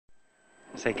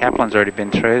See, Kaplan's already been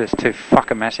through. There's two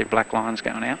fucking massive black lines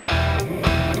going out.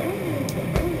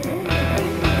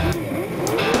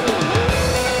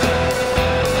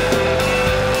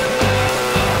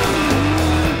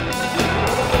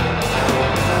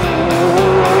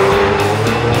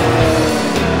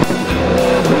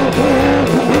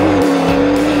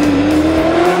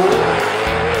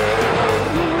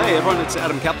 It's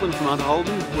David Kaplan from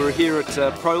Holden. We're here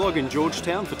at Prologue in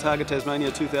Georgetown for Targa Tasmania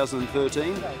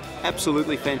 2013.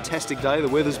 Absolutely fantastic day. The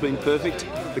weather's been perfect.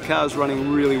 The car's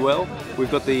running really well. We've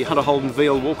got the Hunter Holden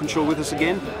VL Walkinshaw with us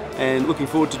again, and looking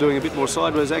forward to doing a bit more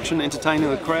sideways action, entertaining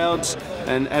the crowds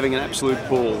and having an absolute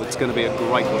ball. It's going to be a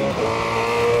great week.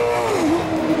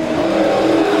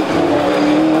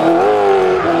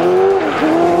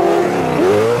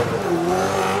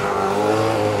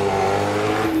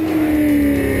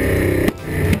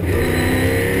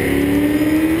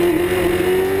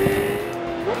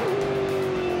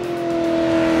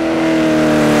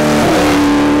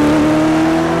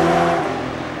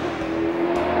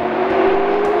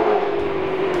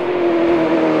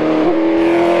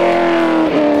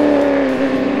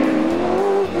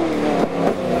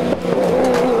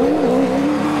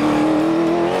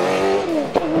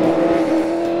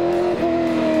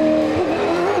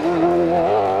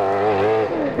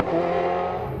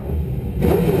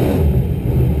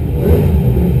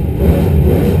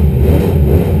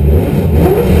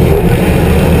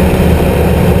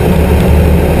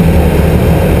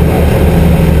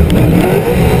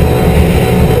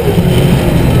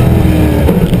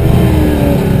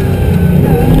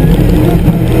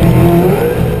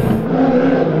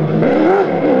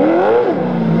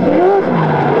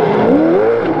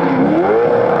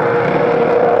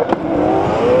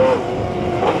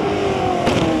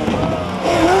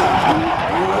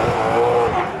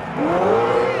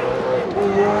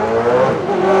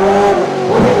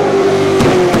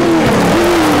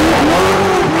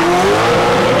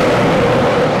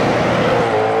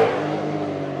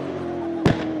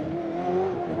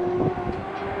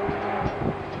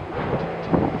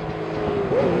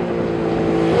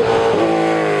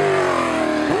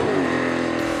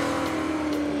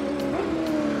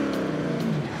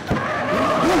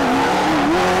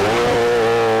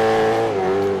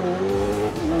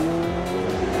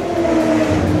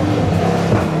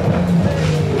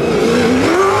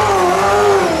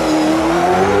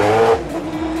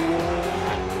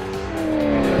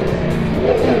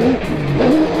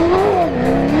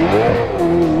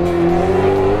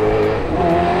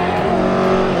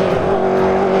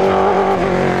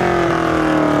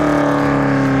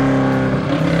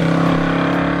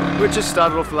 Just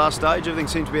started off the last stage, everything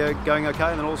seemed to be going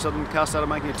okay, and then all of a sudden the car started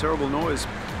making a terrible noise.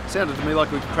 Sounded to me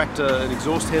like we'd cracked an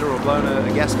exhaust header or blown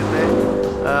a gasket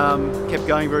there. Kept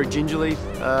going very gingerly,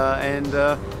 and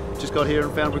just got here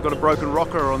and found we've got a broken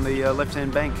rocker on the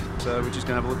left-hand bank, so we're just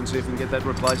going to have a look and see if we can get that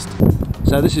replaced.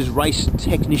 So this is race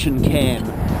technician Cam.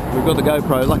 We've got the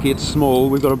GoPro, lucky it's small.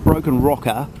 We've got a broken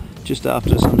rocker just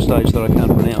after some stage that I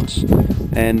can't pronounce,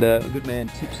 and a good man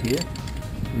Tips here.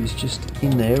 He's just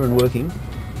in there and working.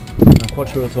 I'm quite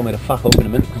sure he'll tell me to fuck off in a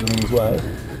minute because I'm in his way,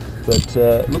 but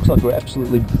it looks like we're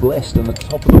absolutely blessed and the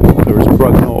top of the rocker is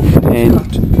broken off, and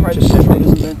pray the push rod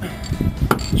isn't bent.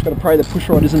 Just got to pray the push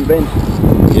rod isn't bent.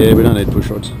 Yeah, we don't need push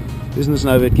rods. Isn't this an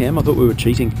overhead cam? I thought we were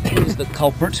cheating. Here's the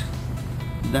culprit.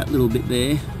 That little bit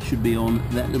there should be on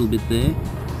that little bit there.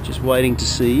 Just waiting to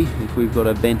see if we've got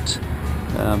a bent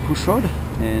push rod,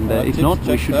 and if not,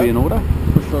 we should be in order.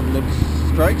 Push rod looks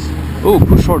straight. Oh,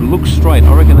 push rod looks straight.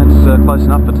 I reckon that's close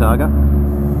enough for Targa,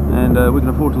 and we can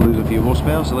afford to lose a few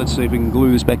horsepower, so let's see if we can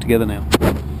glue this back together now.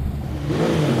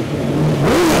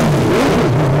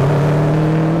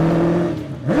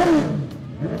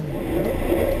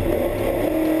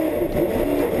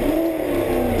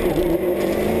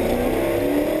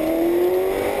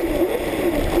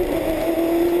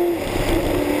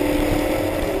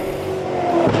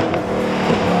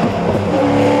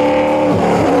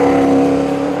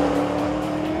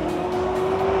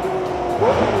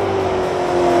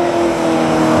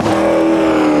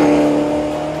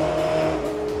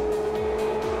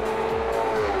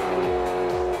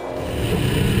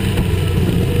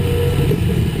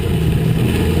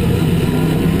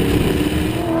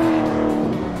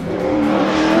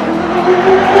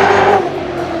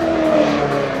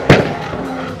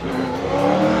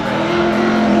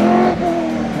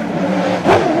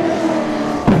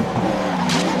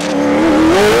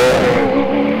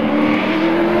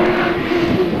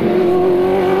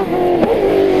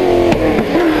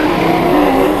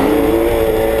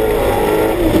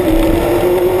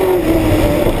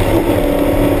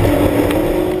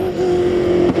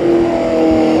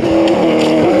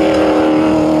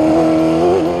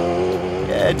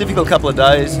 difficult couple of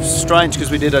days. Strange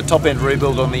because we did a top end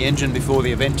rebuild on the engine before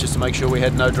the event just to make sure we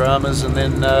had no dramas, and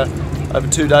then over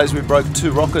 2 days we broke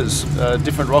 2 rockers,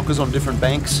 different rockers on different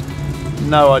banks.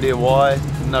 No idea why,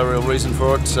 no real reason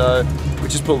for it, so we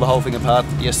just pulled the whole thing apart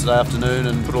yesterday afternoon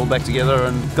and put it all back together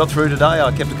and got through today.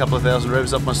 I kept a couple of thousand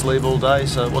revs up my sleeve all day,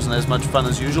 so it wasn't as much fun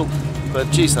as usual.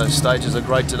 But geez, those stages are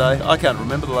great today. I can't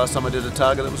remember the last time I did a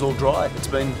Targa that was all dry. It's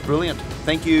been brilliant.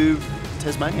 Thank you,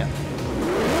 Tasmania.